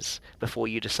 years before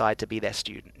you decide to be their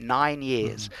student. 9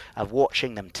 years of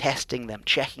watching them, testing them,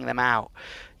 checking them out,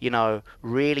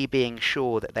 really being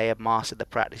sure that they have mastered the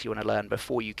practice you want to learn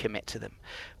before you commit to them.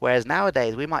 Whereas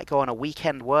nowadays, we might go on a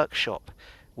weekend workshop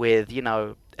with,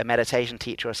 a meditation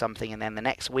teacher or something, and then the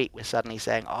next week we're suddenly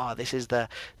saying, oh, this is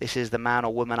the man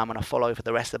or woman I'm going to follow for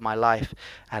the rest of my life.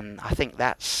 And I think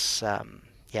that's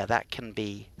that can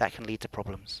lead to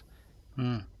problems.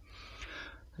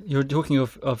 You're talking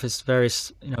of his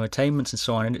various attainments and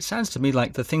so on, and it sounds to me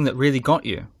like the thing that really got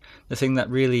you, the thing that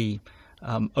really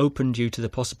opened you to the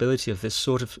possibility of this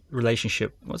sort of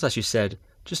relationship was, as you said,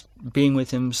 just being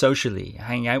with him socially,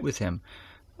 hanging out with him.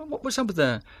 What were some of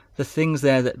the things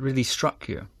there that really struck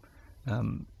you,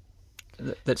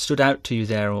 that stood out to you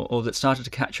there, or that started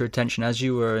to catch your attention as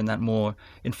you were in that more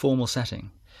informal setting?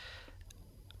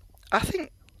 I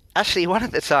think, actually, one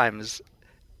of the times,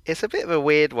 it's a bit of a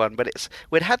weird one, but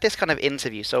we'd had this kind of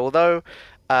interview. So although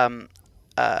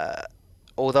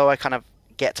I kind of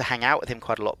get to hang out with him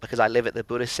quite a lot because I live at the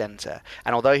Buddhist Center,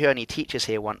 and although he only teaches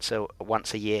here once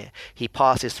a year, he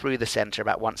passes through the center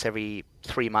about once every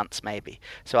 3 months maybe,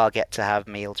 so I'll get to have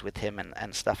meals with him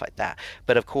and stuff like that.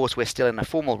 But of course we're still in a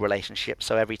formal relationship,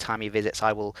 so every time he visits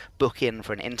I will book in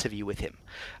for an interview with him,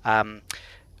 and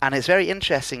it's very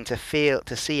interesting to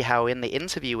see how in the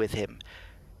interview with him,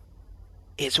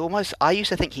 it's almost, I used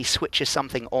to think he switches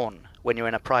something on when you're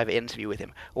in a private interview with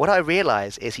him. What I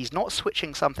realize is he's not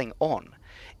switching something on,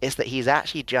 it's that he's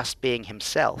actually just being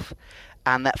himself,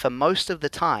 and that for most of the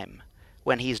time,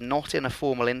 when he's not in a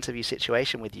formal interview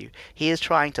situation with you, he is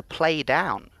trying to play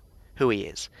down who he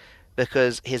is,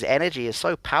 because his energy is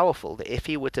so powerful that if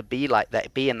he were to be like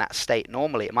that, be in that state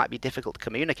normally, it might be difficult to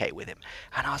communicate with him.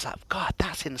 And I was like, God,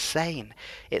 that's insane.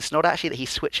 It's not actually that he's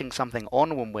switching something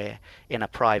on when we're in a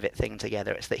private thing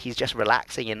together, it's that he's just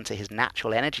relaxing into his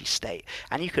natural energy state,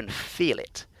 and you can feel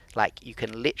it. Like, you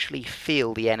can literally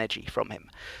feel the energy from him.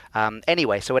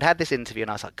 Anyway, so I'd had this interview, and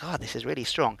I was like, God, this is really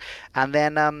strong. And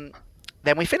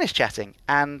then we finished chatting,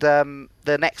 and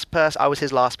the next person, I was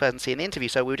his last person to see in the interview,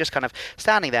 so we were just kind of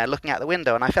standing there looking out the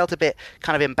window, and I felt a bit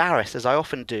kind of embarrassed, as I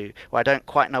often do, where I don't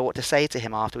quite know what to say to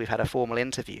him after we've had a formal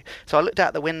interview. So I looked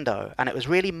out the window, and it was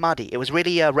really muddy. It was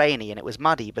really rainy, and it was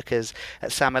muddy because at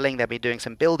Samaling they'd been doing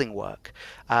some building work,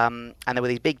 and there were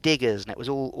these big diggers, and it was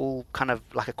all kind of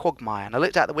like a quagmire. And I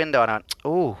looked out the window, and I went,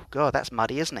 oh, God, that's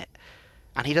muddy, isn't it?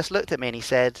 And he just looked at me, and he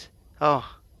said,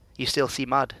 oh, you still see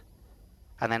mud?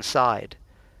 And then sighed.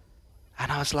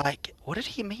 And I was like, what did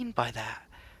he mean by that?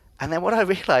 And then what I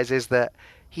realized is that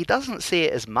he doesn't see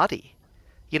it as muddy.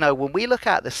 When we look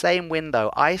out the same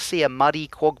window, I see a muddy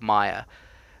quagmire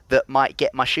that might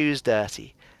get my shoes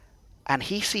dirty. And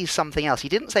he sees something else. He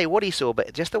didn't say what he saw,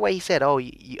 but just the way he said, oh,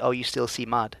 you still see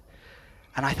mud.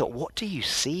 And I thought, what do you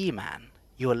see, man?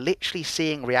 You're literally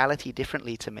seeing reality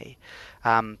differently to me.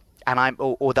 And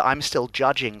or that I'm still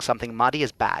judging something muddy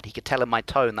as bad. He could tell in my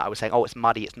tone that I was saying, oh, it's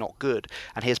muddy, it's not good.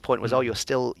 And his point was, oh, you're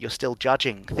still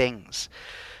judging things.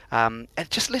 And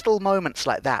just little moments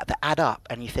like that add up,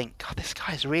 and you think, God, this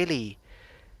guy's really,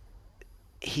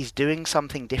 he's doing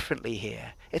something differently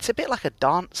here. It's a bit like a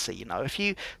dancer, If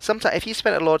you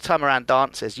spend a lot of time around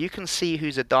dancers, you can see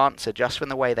who's a dancer just from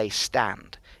the way they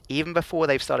stand. Even before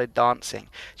they've started dancing,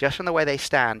 just from the way they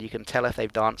stand, you can tell if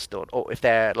they've danced or if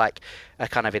they're like a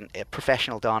kind of a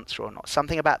professional dancer or not.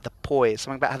 Something about the poise,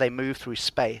 something about how they move through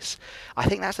space. I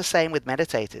think that's the same with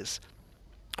meditators.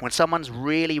 When someone's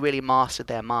really, really mastered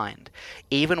their mind,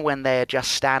 even when they're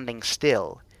just standing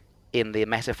still in the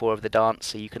metaphor of the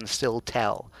dancer, you can still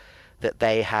tell that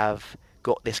they have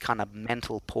got this kind of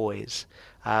mental poise.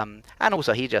 And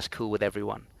also, he's just cool with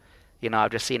everyone.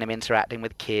 I've just seen him interacting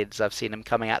with kids. I've seen him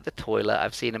coming out the toilet.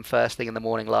 I've seen him first thing in the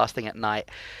morning, last thing at night.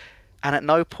 And at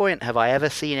no point have I ever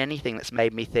seen anything that's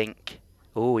made me think,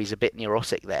 oh, he's a bit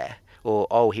neurotic there. Or,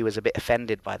 oh, he was a bit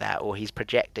offended by that. Or he's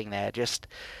projecting there. Just,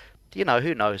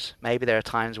 who knows? Maybe there are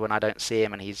times when I don't see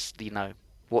him and he's,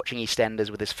 watching EastEnders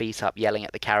with his feet up, yelling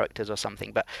at the characters or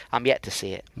something. But I'm yet to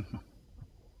see it. Mm-hmm.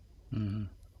 Mm-hmm.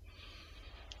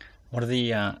 One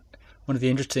of the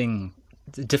interesting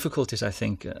difficulties, I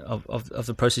think, of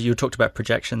the process, you talked about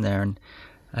projection there, and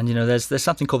there's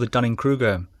something called the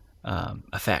Dunning-Kruger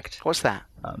effect. What's that?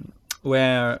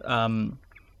 Where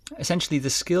essentially the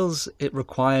skills it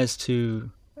requires to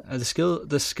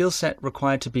the skill set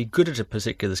required to be good at a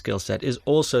particular skill set is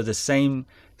also the same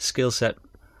skill set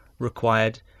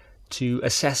required to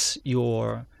assess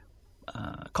your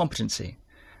competency.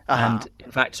 And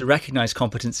in fact, to recognize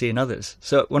competency in others.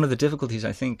 So one of the difficulties,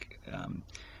 I think,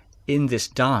 in this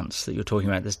dance that you're talking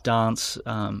about, this dance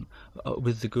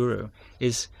with the guru,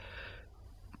 is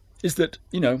that,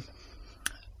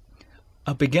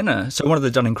 a beginner, so one of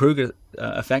the Dunning-Kruger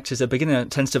effects is a beginner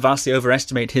tends to vastly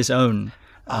overestimate his own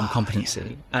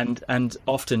competency, and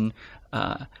often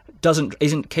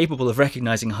isn't capable of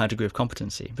recognizing a high degree of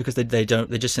competency because they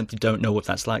just simply don't know what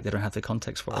that's like. They don't have the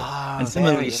context for it. And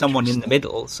similarly, someone in the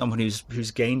middle, someone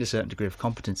who's gained a certain degree of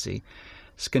competency,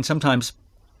 can sometimes,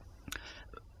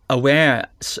 aware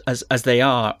as they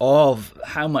are of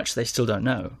how much they still don't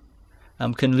know,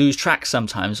 can lose track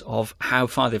sometimes of how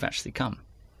far they've actually come.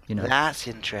 That's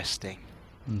interesting.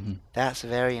 Mm-hmm. That's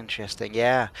very interesting.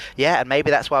 Yeah, and maybe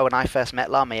that's why when I first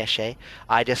met Lama Yeshe,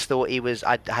 I just thought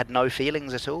I had no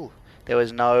feelings at all. There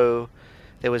was no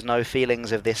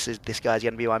feelings of this guy's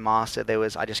going to be my master.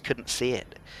 I just couldn't see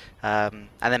it. And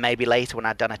then maybe later when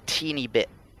I'd done a teeny bit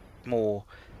more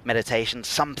meditation,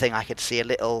 something I could see a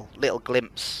little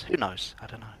glimpse. Who knows? I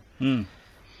don't know.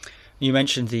 You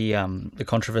mentioned the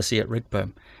controversy at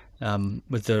Rigpa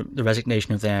with the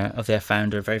resignation of their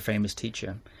founder, a very famous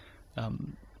teacher.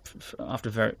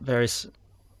 After various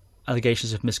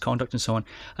allegations of misconduct and so on,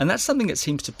 and that's something that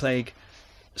seems to plague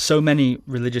so many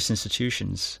religious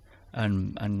institutions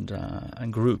and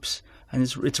groups. And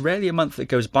it's rarely a month that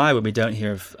goes by when we don't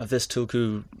hear of this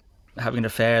tulku having an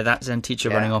affair, that Zen teacher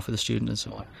running off with a student, and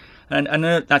so on. And I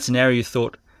know that's an area you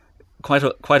thought quite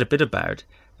a bit about.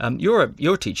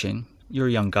 You're teaching. You're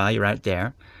a young guy. You're out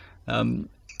there.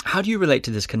 How do you relate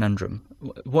to this conundrum?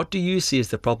 What do you see as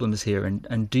the problems here,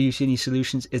 and do you see any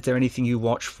solutions? Is there anything you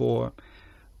watch for?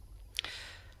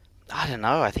 I don't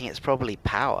know. I think it's probably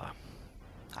power.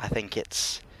 I think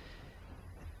it's,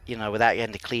 without getting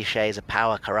into cliches of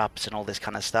power corrupts and all this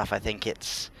kind of stuff, I think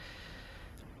it's,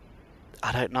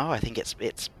 I don't know. I think it's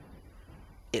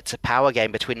a power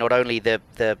game between not only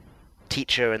the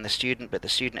teacher and the student, but the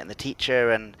student and the teacher.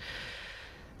 And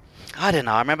I don't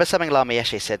know. I remember something Lama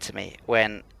Yeshe said to me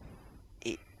when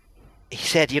he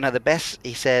said, he was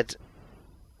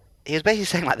basically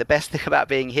saying, like, the best thing about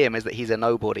being him is that he's a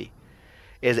nobody,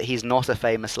 is that he's not a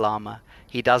famous Lama.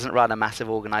 He doesn't run a massive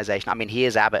organization. I mean, he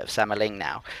is abbot of Samaling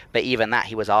now, but even that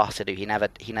he was asked to do. He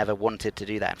never wanted to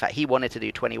do that. In fact, he wanted to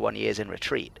do 21 years in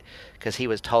retreat because he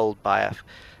was told by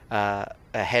a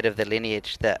head of the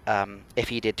lineage that if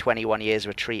he did 21 years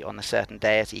retreat on a certain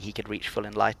deity, he could reach full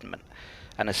enlightenment.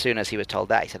 And as soon as he was told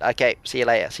that, he said, okay, see you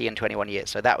later, see you in 21 years.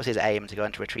 So that was his aim, to go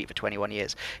into retreat for 21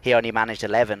 years. He only managed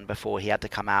 11 before he had to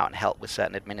come out and help with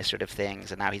certain administrative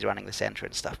things, and now he's running the center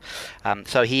and stuff.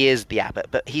 So he is the abbot.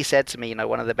 But he said to me,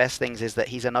 one of the best things is that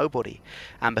he's a nobody.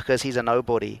 And because he's a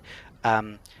nobody,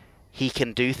 he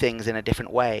can do things in a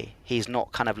different way. He's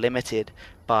not kind of limited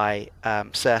by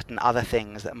certain other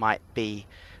things that might be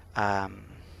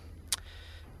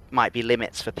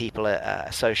limits for people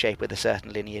associated with a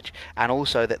certain lineage, and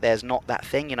also that there's not that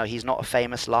thing, he's not a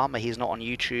famous Lama, he's not on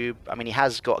YouTube. I mean, he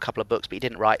has got a couple of books, but he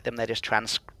didn't write them. They're just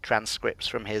transcripts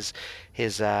from his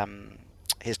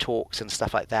talks and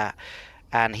stuff like that.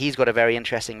 And he's got a very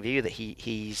interesting view that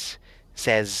he's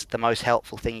says the most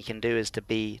helpful thing he can do is to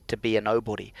be a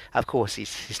nobody. Of course,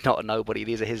 he's not a nobody.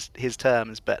 These are his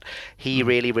terms, but he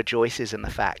really rejoices in the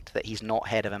fact that he's not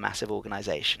head of a massive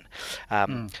organization,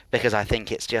 because I think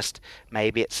it's just,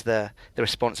 maybe it's the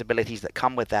responsibilities that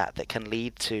come with that can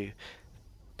lead to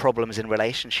problems in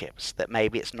relationships. That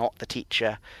maybe it's not the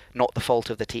teacher, not the fault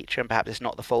of the teacher, and perhaps it's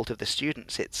not the fault of the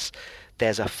students.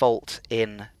 There's a fault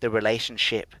in the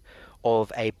relationship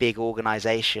of a big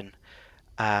organization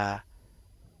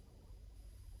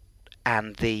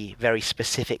and the very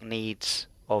specific needs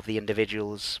of the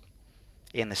individuals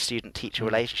in the student-teacher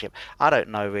relationship. I don't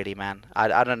know, really, man.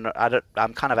 I don't know.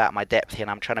 I'm kind of out of my depth here, and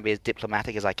I'm trying to be as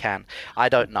diplomatic as I can. I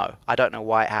don't know. I don't know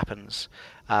why it happens.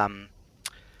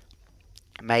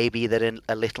 maybe that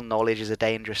a little knowledge is a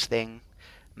dangerous thing,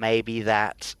 maybe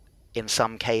that in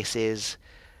some cases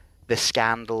the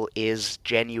scandal is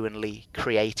genuinely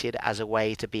created as a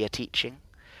way to be a teaching.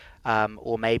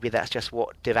 Or maybe that's just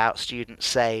what devout students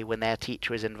say when their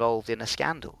teacher is involved in a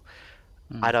scandal.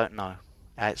 I don't know.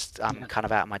 I'm kind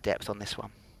of out of my depth on this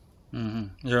one.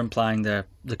 Mm-hmm. You're implying the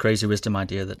crazy wisdom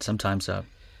idea that sometimes a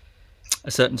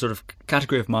certain sort of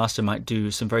category of master might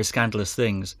do some very scandalous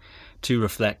things to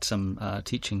reflect some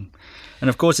teaching. And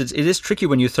of course, it is tricky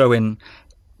when you throw in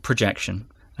projection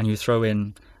and you throw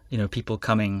in, people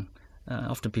coming.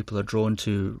 Often people are drawn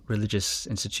to religious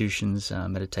institutions,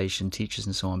 meditation teachers,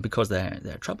 and so on because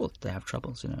they're troubled. They have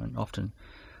troubles, and often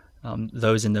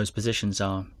those in those positions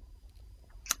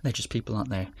they're just people, aren't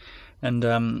they? And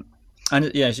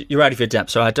yeah, you're out of your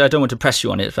depth, so I don't want to press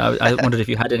you on it. I wondered if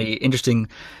you had any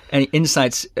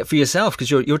insights for yourself,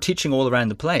 because you're teaching all around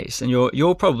the place, and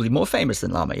you're probably more famous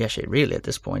than Lama Yeshe, really, at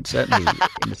this point. Certainly,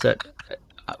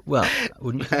 well,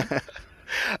 wouldn't you?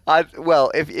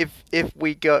 If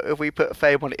we put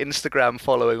fame on Instagram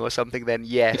following or something, then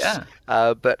yes.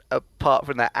 Yeah. But apart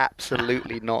from that,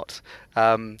 absolutely not.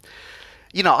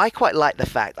 I quite like the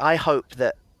fact. I hope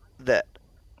that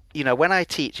when I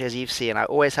teach, as you've seen, I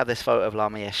always have this photo of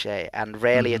Lama Yeshe, and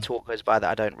rarely a talk goes by that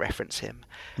I don't reference him.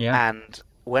 Yeah. And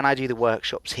when I do the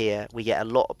workshops here, we get a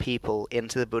lot of people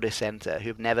into the Buddhist Center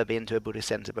who've never been to a Buddhist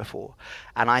Center before.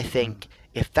 And I think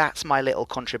if that's my little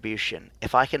contribution,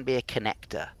 if I can be a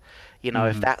connector,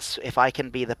 if I can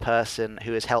be the person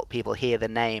who has helped people hear the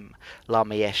name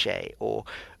Lama Yeshe,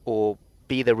 or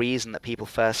be the reason that people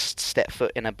first step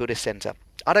foot in a Buddhist center.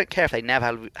 I don't care if they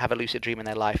never have a lucid dream in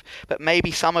their life, but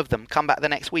maybe some of them come back the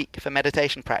next week for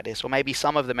meditation practice, or maybe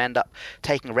some of them end up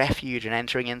taking refuge and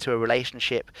entering into a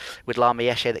relationship with Lama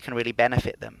Yeshe that can really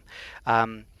benefit them.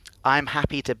 I'm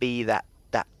happy to be that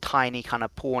tiny kind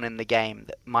of pawn in the game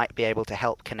that might be able to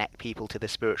help connect people to the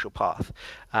spiritual path.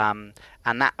 And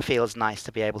that feels nice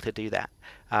to be able to do that.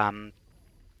 And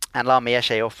Lama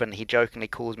Yeshe often, he jokingly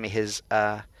calls me his,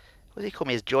 what does he call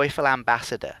me, his joyful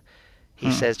ambassador.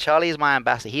 He says, Charlie is my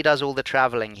ambassador. He does all the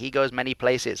traveling. He goes many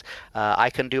places. I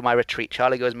can do my retreat.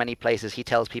 Charlie goes many places. He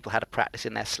tells people how to practice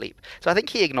in their sleep. So I think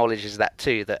he acknowledges that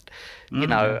too, that,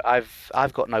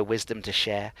 I've got no wisdom to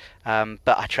share,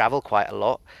 but I travel quite a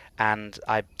lot, and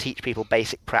I teach people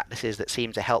basic practices that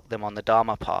seem to help them on the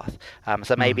Dharma path.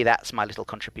 So maybe that's my little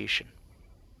contribution.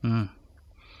 And,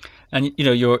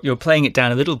 you're playing it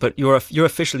down a little, but you're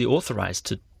officially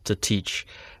authorized to teach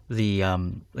the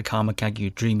Karma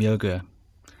Kagyu Dream Yoga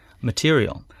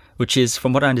material, which is,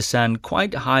 from what I understand,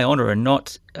 quite a high honor, and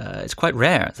it's quite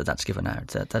rare that that's given out,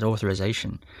 that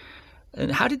authorization.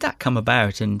 And how did that come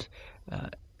about, and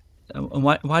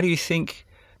why do you think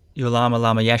your Lama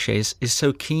Yeshe is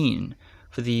so keen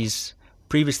for these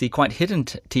previously quite hidden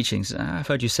teachings? I've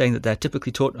heard you saying that they're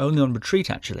typically taught only on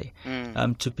retreat, actually,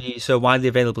 to be so widely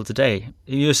available today.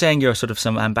 You're saying you're sort of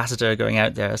some ambassador going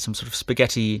out there, some sort of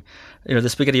spaghetti, the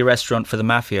spaghetti restaurant for the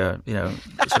mafia,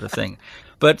 sort of thing.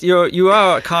 But you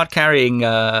are a card-carrying,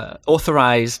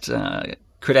 authorized,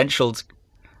 credentialed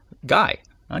guy,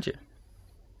 aren't you?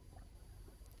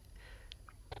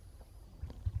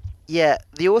 Yeah,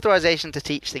 the authorization to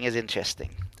teach thing is interesting.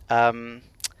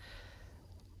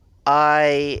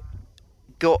 I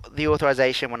got the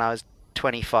authorization when I was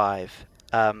 25,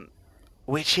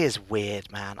 which is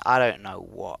weird, man. I don't know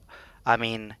what. I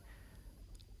mean,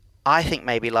 I think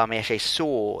maybe Lama Yeshe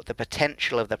saw the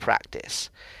potential of the practice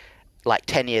like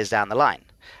 10 years down the line,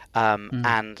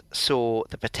 and saw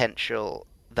the potential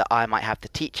that I might have to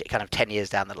teach it kind of 10 years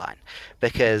down the line,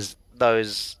 because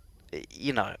those,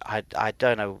 I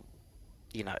don't know,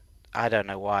 I don't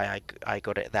know why I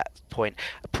got it at that point.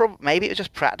 Maybe it was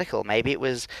just practical. Maybe it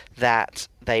was that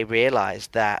they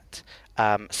realized that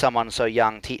someone so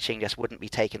young teaching just wouldn't be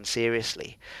taken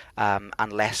seriously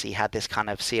unless he had this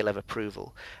kind of seal of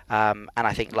approval. And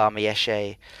I think Lama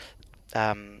Yeshe...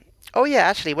 oh yeah,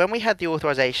 actually, when we had the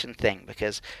authorization thing,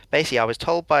 because basically I was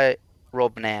told by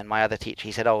Rob Nairn, my other teacher,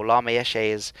 he said, Lama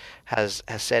Yeshe has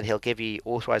said he'll give you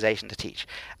authorization to teach.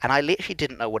 And I literally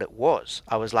didn't know what it was.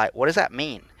 I was like, what does that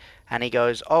mean? And he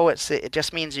goes, it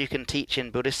just means you can teach in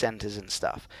Buddhist centers and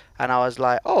stuff. And I was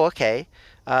like, okay,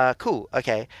 cool,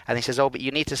 okay. And he says, but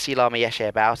you need to see Lama Yeshe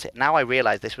about it. Now I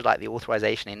realize this was like the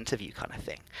authorization interview kind of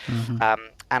thing.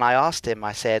 And I asked him,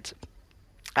 I said,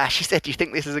 she said, do you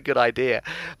think this is a good idea?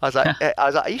 I was like,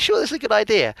 are you sure this is a good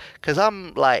idea? Because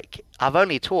I'm like, I'd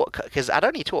only taught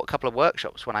a couple of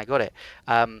workshops when I got it.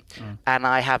 And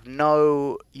I have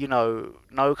no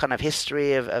kind of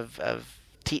history of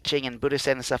teaching in Buddhist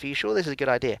and stuff. Are you sure this is a good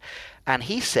idea? And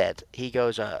he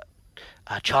goes,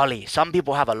 Charlie, some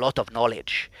people have a lot of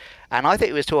knowledge. And I think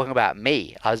he was talking about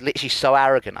me. I was literally so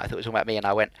arrogant. I thought it was talking about me. And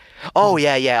I went, oh,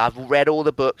 yeah, I've read all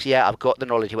the books. Yeah, I've got the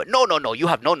knowledge. He went, no, you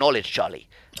have no knowledge, Charlie.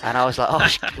 And I was like, oh,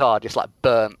 God, just like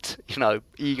burnt,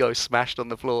 ego smashed on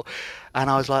the floor. And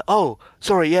I was like, oh,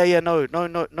 sorry, no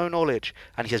knowledge.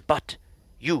 And he says, but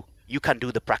you can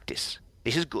do the practice.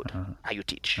 This is good, how you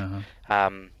teach.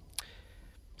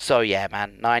 So yeah,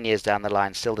 man, 9 years down the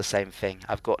line, still the same thing.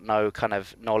 I've got no kind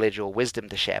of knowledge or wisdom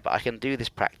to share, but I can do this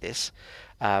practice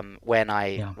when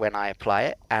I apply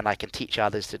it, and I can teach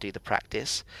others to do the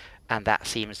practice, and that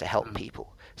seems to help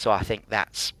people. So I think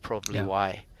that's probably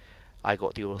why I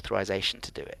got the authorization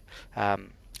to do it.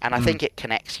 And I think it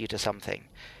connects you to something.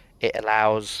 It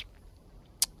allows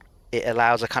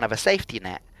a kind of a safety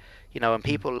net. When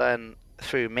people learn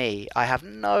through me, I have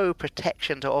no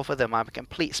protection to offer them. I'm a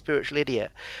complete spiritual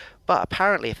idiot. But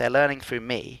apparently, if they're learning through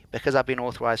me, because I've been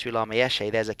authorized through Lama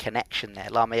Yeshe, there's a connection there.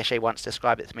 Lama Yeshe once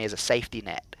described it to me as a safety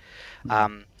net.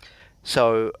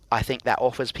 So I think that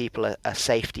offers people a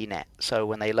safety net. So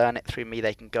when they learn it through me,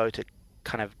 they can go to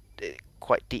kind of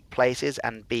quite deep places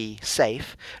and be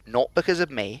safe, not because of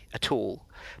me at all,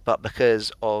 but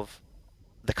because of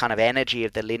the kind of energy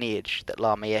of the lineage that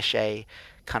Lama Yeshe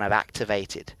kind of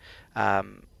activated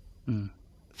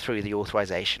through the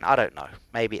authorization. I don't know.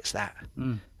 Maybe it's that.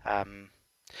 And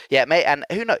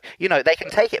who knows? They can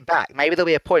take it back. Maybe there'll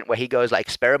be a point where he goes like,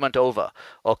 experiment over.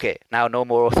 Okay, now no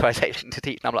more authorization to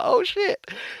teach. And I'm like, oh shit.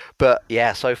 But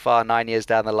yeah, so far 9 years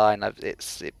down the line, it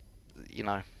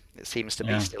seems to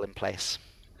be still in place.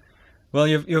 Well,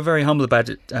 you're very humble about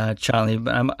it, Charlie.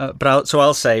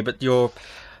 I'll say,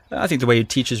 I think the way you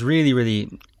teach is really,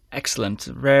 really excellent,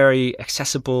 very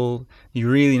accessible. You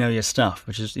really know your stuff,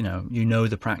 which is,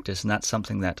 the practice, and that's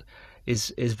something that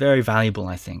is very valuable,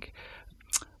 I think.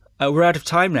 We're out of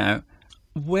time now.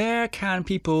 Where can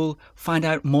people find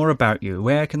out more about you?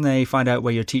 Where can they find out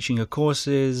where you're teaching your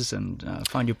courses and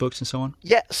find your books and so on?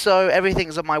 Yeah, so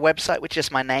everything's on my website, which is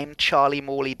my name,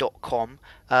 charliemorley.com.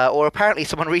 Or apparently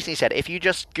someone recently said, if you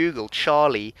just Google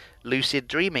Charlie Lucid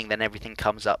Dreaming, then everything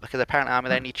comes up, because apparently I'm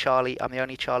the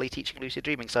only Charlie teaching lucid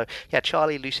dreaming. So yeah,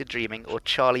 Charlie Lucid Dreaming or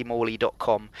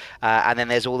charliemorley.com. And then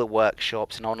there's all the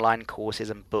workshops and online courses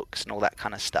and books and all that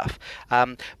kind of stuff.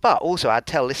 But also I'd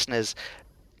tell listeners,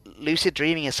 lucid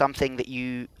dreaming is something that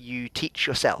you teach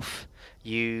yourself.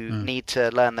 You need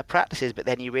to learn the practices, but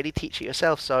then you really teach it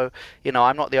yourself. So,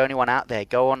 I'm not the only one out there.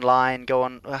 Go online,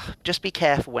 just be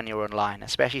careful when you're online,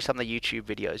 especially some of the YouTube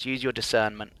videos. Use your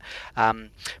discernment.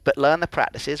 But learn the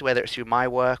practices, whether it's through my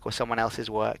work or someone else's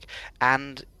work,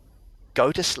 and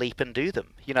go to sleep and do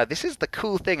them. This is the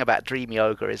cool thing about dream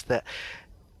yoga, is that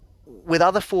with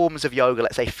other forms of yoga,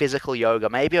 let's say physical yoga,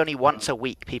 maybe only once a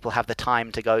week people have the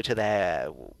time to go to their,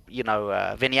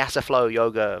 vinyasa flow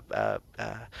yoga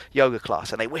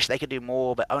class, and they wish they could do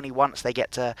more, but only once they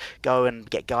get to go and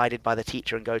get guided by the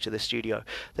teacher and go to the studio.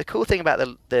 The cool thing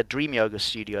about the dream yoga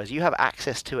studio is you have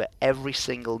access to it every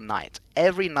single night.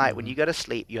 Every night when you go to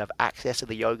sleep, you have access to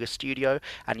the yoga studio,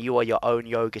 and you are your own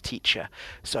yoga teacher.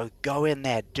 So go in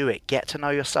there, do it, get to know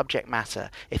your subject matter.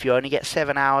 If you only get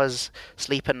 7 hours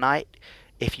sleep a night,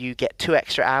 if you get 2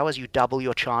 extra hours, you double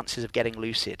your chances of getting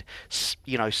lucid.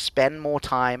 Spend more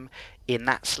time in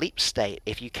that sleep state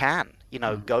if you can.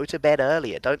 Go to bed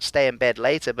earlier. Don't stay in bed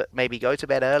later, but maybe go to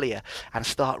bed earlier and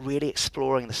start really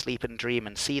exploring the sleep and dream,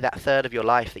 and see that third of your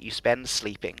life that you spend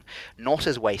sleeping not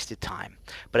as wasted time,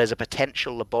 but as a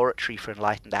potential laboratory for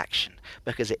enlightened action,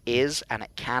 because it is and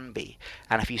it can be.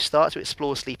 And if you start to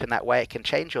explore sleep in that way, it can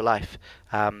change your life.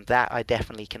 That I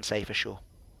definitely can say for sure.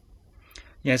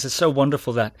 Yes, it's so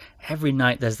wonderful that every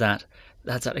night there's that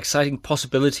exciting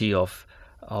possibility of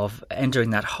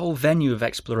entering that whole venue of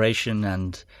exploration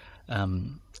and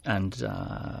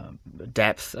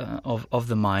depth of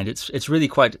the mind. It's really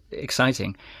quite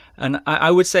exciting. And I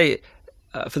would say,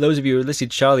 for those of you who are listening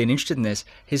to Charlie and interested in this,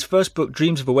 his first book,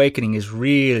 Dreams of Awakening, is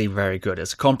really very good.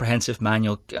 It's a comprehensive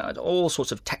manual, all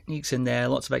sorts of techniques in there,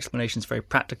 lots of explanations, very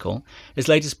practical. His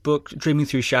latest book, Dreaming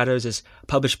Through Shadows, is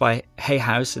published by Hay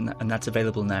House, and that's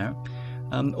available now.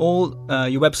 All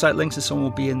your website links and so on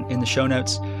will be in the show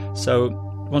notes. So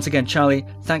once again, Charlie,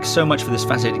 thanks so much for this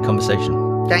fascinating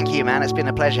conversation. Thank you, man. It's been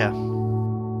a pleasure.